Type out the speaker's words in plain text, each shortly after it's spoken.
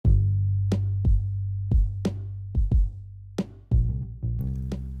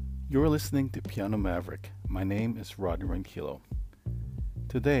You're listening to Piano Maverick. My name is Rodney Ranquillo.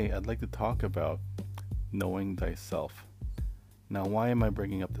 Today, I'd like to talk about knowing thyself. Now, why am I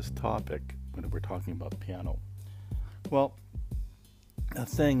bringing up this topic when we're talking about piano? Well, the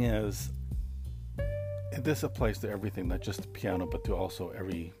thing is, this applies to everything, not just the piano, but to also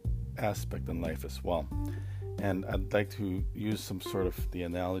every aspect in life as well. And I'd like to use some sort of the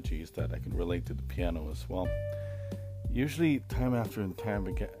analogies that I can relate to the piano as well. Usually, time and time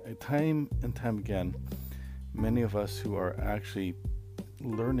again, many of us who are actually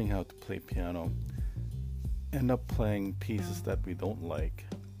learning how to play piano end up playing pieces that we don't like.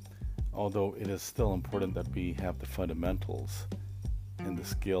 Although it is still important that we have the fundamentals and the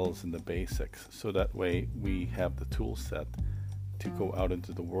skills and the basics, so that way we have the tool set to go out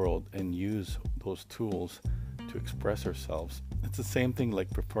into the world and use those tools to express ourselves. It's the same thing like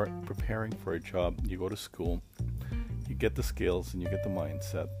preparing for a job. You go to school, you get the skills and you get the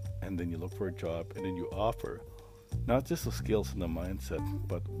mindset, and then you look for a job, and then you offer not just the skills and the mindset,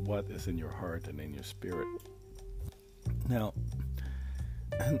 but what is in your heart and in your spirit. Now,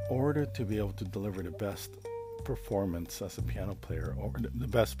 in order to be able to deliver the best performance as a piano player, or the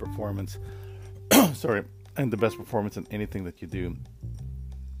best performance, and the best performance in anything that you do,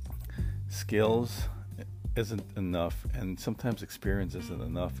 skills isn't enough, and sometimes experience isn't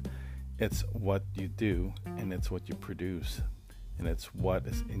enough. It's what you do, and it's what you produce, and it's what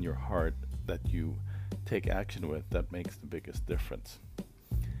is in your heart that you take action with that makes the biggest difference.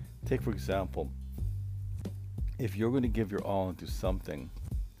 Take, for example, if you're going to give your all into something,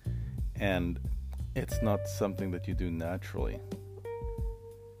 and it's not something that you do naturally,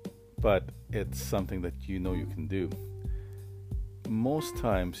 but it's something that you know you can do, most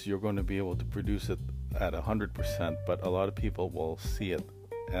times you're going to be able to produce it at 100%, but a lot of people will see it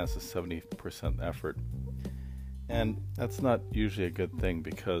as a 70% effort. And that's not usually a good thing,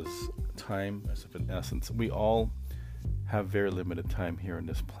 because time is of an essence. We all have very limited time here on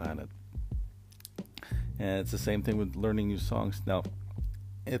this planet. And it's the same thing with learning new songs. Now,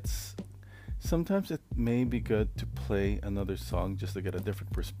 sometimes it may be good to play another song just to get a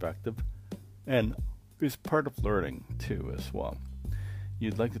different perspective. And it's part of learning too as well.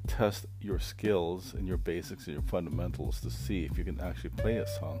 You'd like to test your skills and your basics and your fundamentals to see if you can actually play a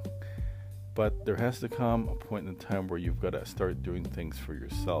song. But there has to come a point in time where you've got to start doing things for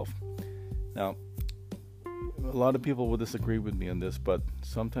yourself. Now, a lot of people will disagree with me on this, but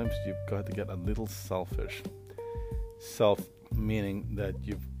sometimes you've got to get a little selfish. Self meaning that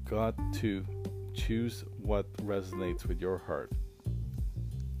you've got to choose what resonates with your heart.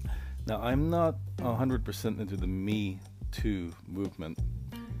 Now, I'm not 100% into the Me Too movement,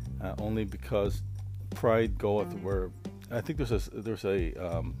 only because pride goeth where. I think there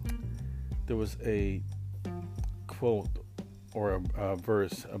was a quote or a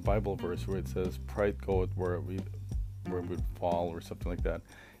verse, a Bible verse, where it says, "Pride goeth where we would fall," or something like that.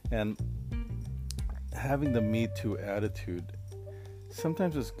 And having the Me Too attitude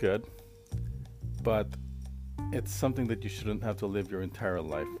sometimes is good, but it's something that you shouldn't have to live your entire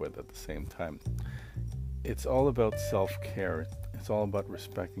life with at the same time. It's all about self-care. It's all about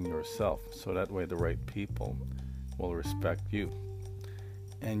respecting yourself, so that way the right people will respect you.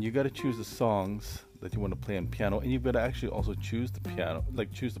 And you got to choose the songs that you want to play on piano, and you've got to actually also choose to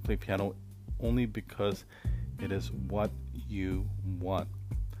play piano only because it is what you want.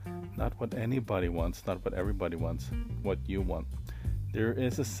 Not what anybody wants, not what everybody wants, what you want. There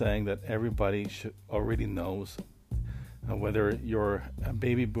is a saying that everybody already knows, whether you're a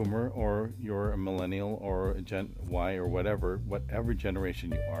baby boomer or you're a millennial or a Gen Y or whatever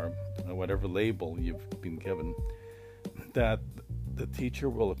generation you are, whatever label you've been given, that the teacher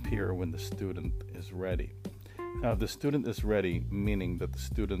will appear when the student is ready. Now, if the student is ready, meaning that the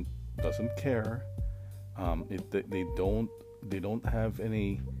student doesn't care, they don't have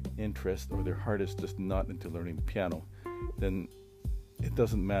any interest, or their heart is just not into learning the piano, then it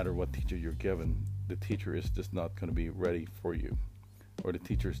doesn't matter what teacher you're given. The teacher is just not going to be ready for you, or the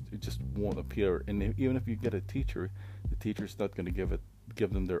teacher just won't appear. And even if you get a teacher, the teacher's not going to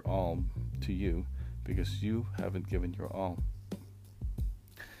give them their all to you, because you haven't given your all.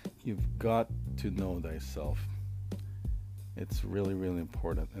 You've got to know thyself. It's really, really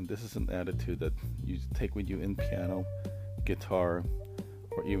important. And this is an attitude that you take with you in piano, guitar,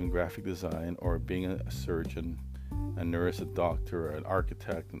 or even graphic design, or being a surgeon, a nurse, a doctor, an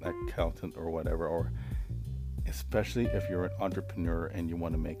architect, an accountant, or whatever, or especially if you're an entrepreneur and you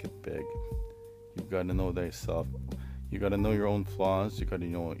want to make it big. You've got to know thyself. You got to know your own flaws. You got to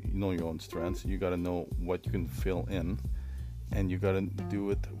know your own strengths. You got to know what you can fill in, and you got to do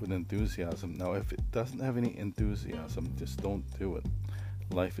it with enthusiasm. Now, if it doesn't have any enthusiasm, just don't do it.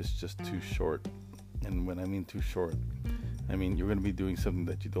 life is just too short. And when I mean too short, I mean you're going to be doing something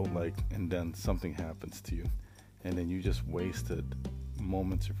that you don't like, and then something happens to you, and then you just wasted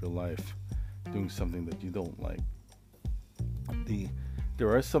moments of your life doing something that you don't like.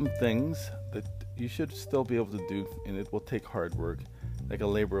 There are some things that you should still be able to do, and it will take hard work, like a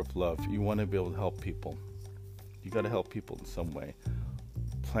labor of love. You want to be able to help people. You got to help people in some way.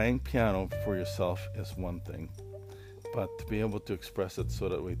 Playing piano for yourself is one thing, but to be able to express it so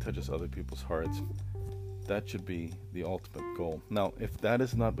that it touches other people's hearts, that should be the ultimate goal. Now, if that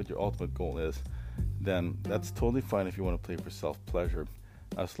is not what your ultimate goal is, then that's totally fine if you want to play for self-pleasure,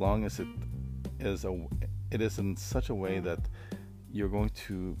 as long as it is in such a way that you're going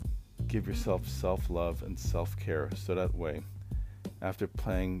to give yourself self-love and self-care, so that way, after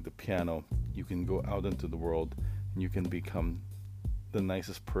playing the piano, you can go out into the world and you can become the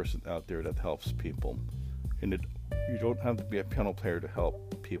nicest person out there that helps people. And you don't have to be a piano player to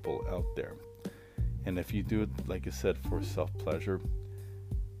help people out there. And if you do it, like I said, for self-pleasure,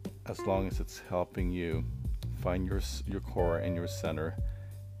 as long as it's helping you find your core and your center,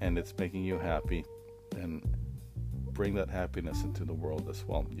 and it's making you happy, then bring that happiness into the world as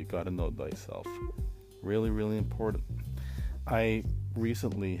well. You got to know thyself. Really, really important. I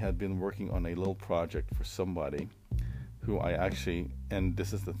recently had been working on a little project for somebody who I actually, and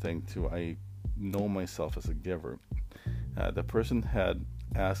this is the thing too, I know myself as a giver. The person had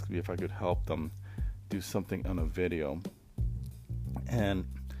asked me if I could help them do something on a video, and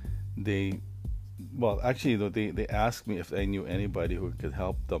they asked me if I knew anybody who could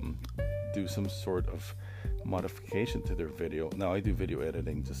help them do some sort of modification to their video. Now, I do video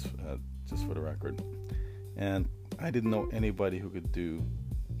editing, just for the record, and I didn't know anybody who could do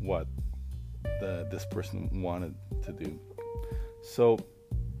what this person wanted to do. So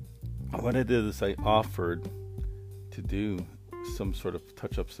what I did is I offered to do some sort of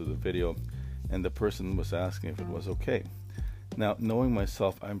touch-ups to the video, and the person was asking if it was okay. Now, knowing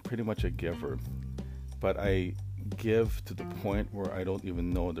myself, I'm pretty much a giver, but I give to the point where I don't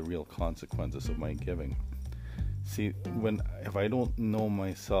even know the real consequences of my giving. See, if I don't know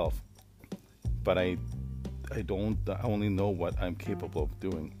myself, but I only know what I'm capable of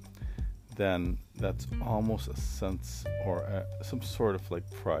doing, then that's almost a sense or some sort of like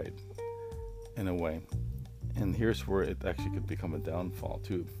pride in a way. And here's where it actually could become a downfall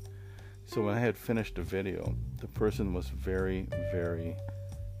too. So when I had finished the video, the person was very, very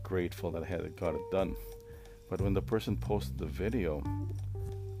grateful that I had got it done. But when the person posted the video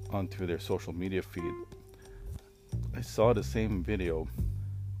onto their social media feed, I saw the same video,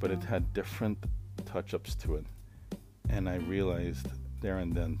 but it had different touch-ups to it. And I realized there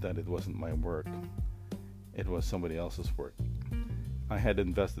and then that it wasn't my work. It was somebody else's work. I had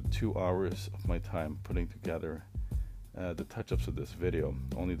invested 2 hours of my time putting together the touch-ups of this video,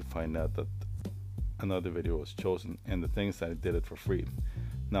 only to find out that another video was chosen, and the things that I did it for free.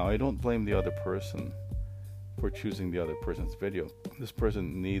 Now, I don't blame the other person for choosing the other person's video. This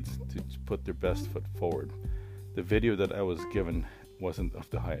person needs to put their best foot forward. The video that I was given wasn't of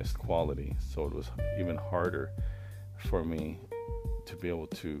the highest quality, so it was even harder for me to be able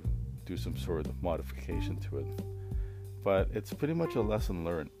to do some sort of modification to it. But it's pretty much a lesson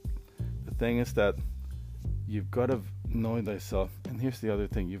learned. The thing is that you've got to know thyself, and here's the other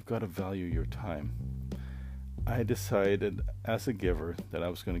thing, you've got to value your time. I decided as a giver that I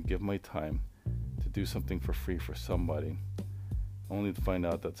was going to give my time to do something for free for somebody, only to find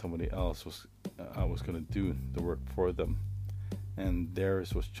out that somebody else was going to do the work for them, and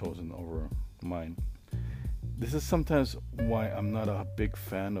theirs was chosen over mine. This is sometimes why I'm not a big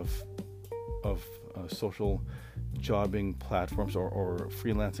fan of social jobbing platforms or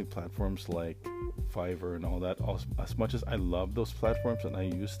freelancing platforms like Fiverr and all that. As much as I love those platforms and I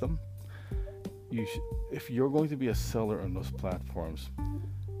use them, if you're going to be a seller on those platforms,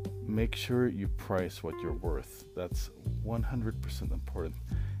 make sure you price what you're worth. That's 100% important.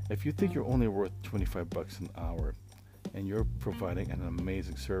 If you think you're only worth $25 an hour and you're providing an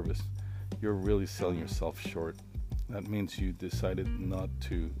amazing service, you're really selling yourself short. That means you decided not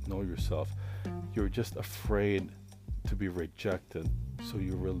to know yourself. You're just afraid to be rejected, so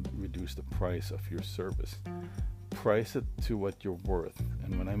you will reduce the price of your service. Price it to what you're worth.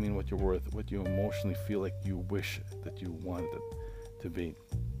 And when I mean what you're worth, what you emotionally feel like you wish that you wanted it to be.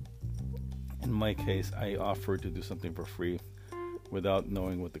 In my case, I offered to do something for free without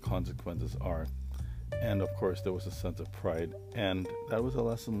knowing what the consequences are. And of course, there was a sense of pride, and that was a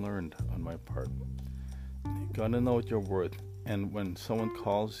lesson learned on my part. You gotta know what you're worth, and when someone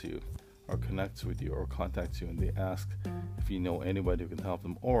calls you or connects with you or contacts you and they ask if you know anybody who can help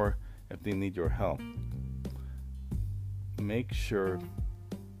them or if they need your help, make sure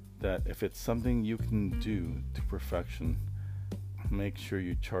that if it's something you can do to perfection, make sure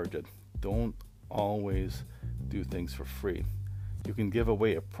you charge it. Don't always do things for free. You can give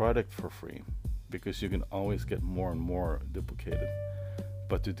away a product for free because you can always get more and more duplicated.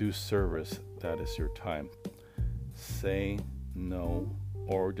 But to do service, that is your time. Say no,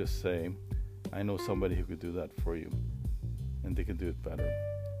 or just say, I know somebody who could do that for you, and they can do it better.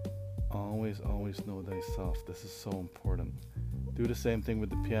 Always know thyself. This is so important. Do the same thing with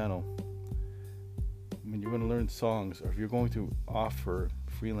the piano. When you're going to learn songs, or if you're going to offer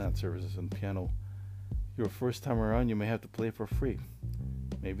freelance services on piano, your first time around you may have to play for free,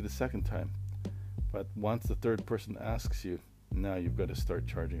 maybe the second time. But once the third person asks you, now you've got to start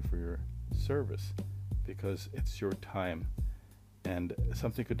charging for your service, because it's your time, and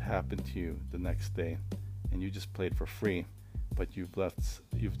something could happen to you the next day, and you just played for free, but you've left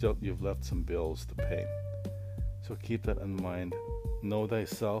some bills to pay. So keep that in mind. Know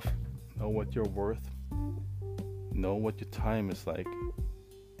thyself. Know what you're worth. Know what your time is like,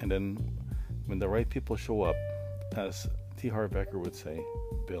 and then when the right people show up, as T. Harv Eker would say,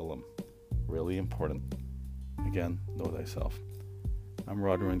 bill them. Really important. Again, know thyself. I'm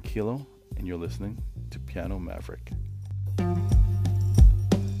Rod Ranquillo, and you're listening to Piano Maverick.